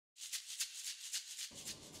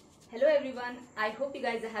Hello everyone, I hope you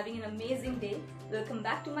guys are having an amazing day. Welcome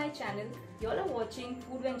back to my channel. You all are watching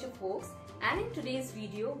Food Venture Folks, and in today's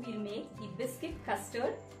video we'll make the Biscuit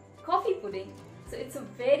Custard Coffee Pudding. So it's a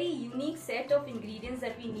very unique set of ingredients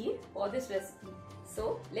that we need for this recipe.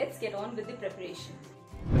 So let's get on with the preparation.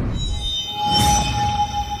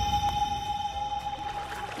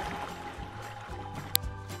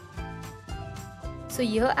 So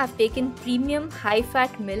here I've taken premium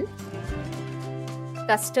high-fat milk,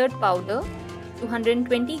 custard powder,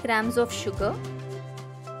 220 grams of sugar,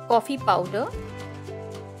 coffee powder,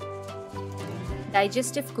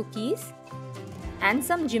 digestive cookies and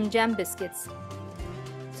some Jim Jam biscuits.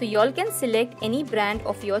 So y'all can select any brand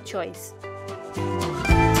of your choice.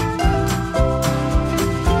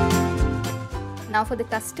 Now for the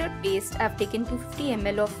custard paste, I've taken 250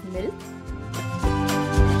 ml of milk.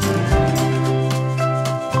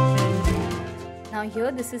 Now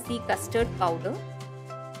here this is the custard powder.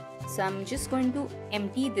 So I'm just going to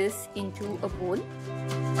empty this into a bowl.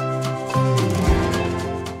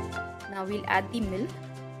 Now we'll add the milk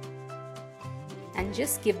and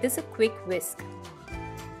just give this a quick whisk.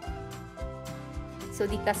 So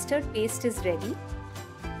the custard paste is ready.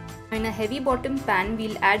 In a heavy bottom pan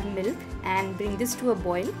we'll add milk and bring this to a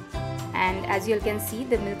boil, and as you all can see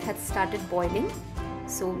the milk has started boiling.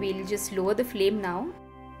 So we'll just lower the flame now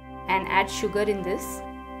and add sugar in this.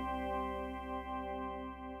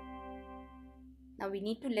 Now we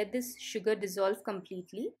need to let this sugar dissolve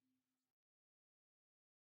completely.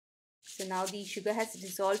 So now the sugar has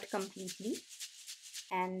dissolved completely,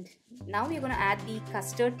 and now we're going to add the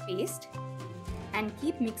custard paste and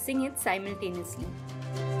keep mixing it simultaneously.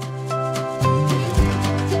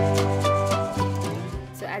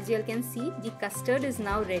 So as you all can see, the custard is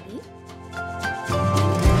now ready,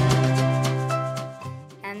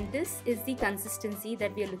 and this is the consistency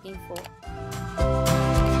that we are looking for.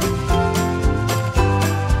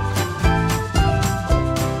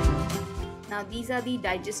 Now these are the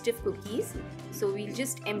digestive cookies, so we'll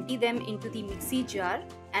just empty them into the mixie jar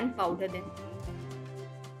and powder them.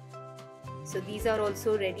 So these are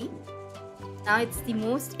also ready. Now it's the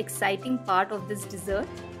most exciting part of this dessert,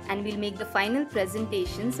 and we'll make the final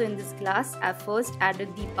presentation. So in this glass I've first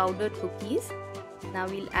added the powdered cookies. Now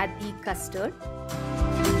we'll add the custard.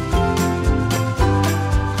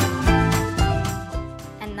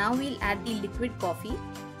 And now we'll add the liquid coffee.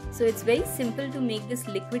 So it's very simple to make this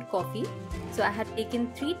liquid coffee. So I had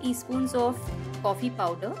taken 3 teaspoons of coffee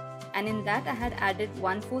powder, and in that I had added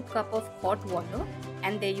 1/4 cup of hot water,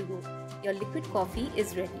 and there you go. Your liquid coffee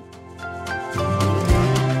is ready.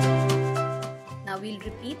 Now we'll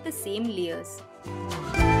repeat the same layers.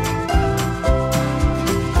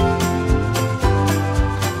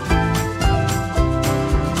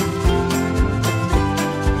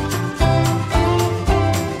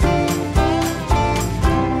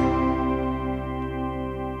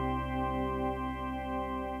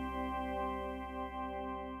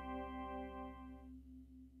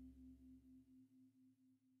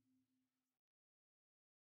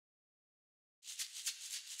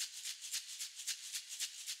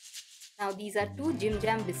 Now these are 2 Jim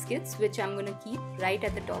Jam biscuits which I'm going to keep right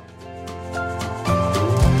at the top.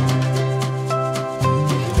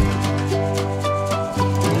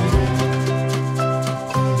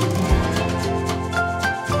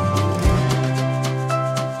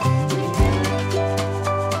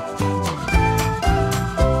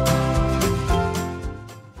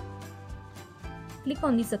 Click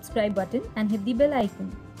on the subscribe button and hit the bell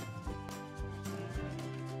icon.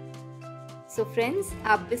 So friends,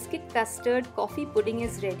 our biscuit custard coffee pudding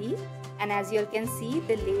is ready, and as you all can see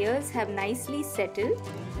the layers have nicely settled,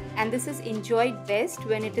 and this is enjoyed best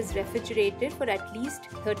when it is refrigerated for at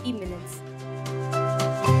least 30 minutes.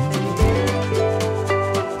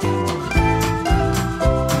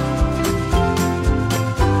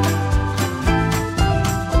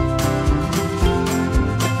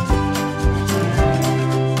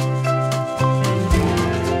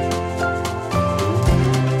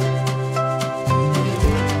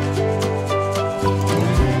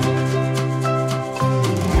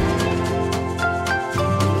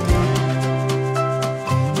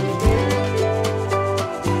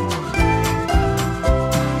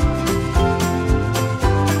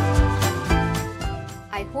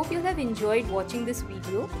 Enjoyed watching this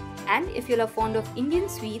video, and if you are fond of Indian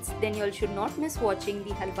sweets, then you all should not miss watching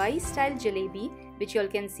the Halwai style jalebi, which you all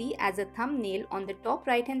can see as a thumbnail on the top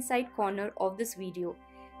right hand side corner of this video.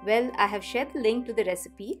 Well, I have shared the link to the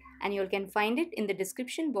recipe, and you all can find it in the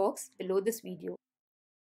description box below this video.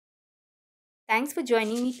 Thanks for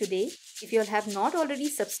joining me today. If you all have not already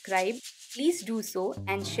subscribed, please do so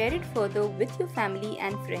and share it further with your family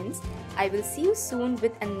and friends. I will see you soon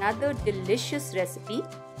with another delicious recipe.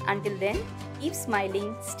 Until then, keep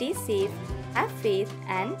smiling, stay safe, have faith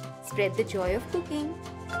and spread the joy of cooking.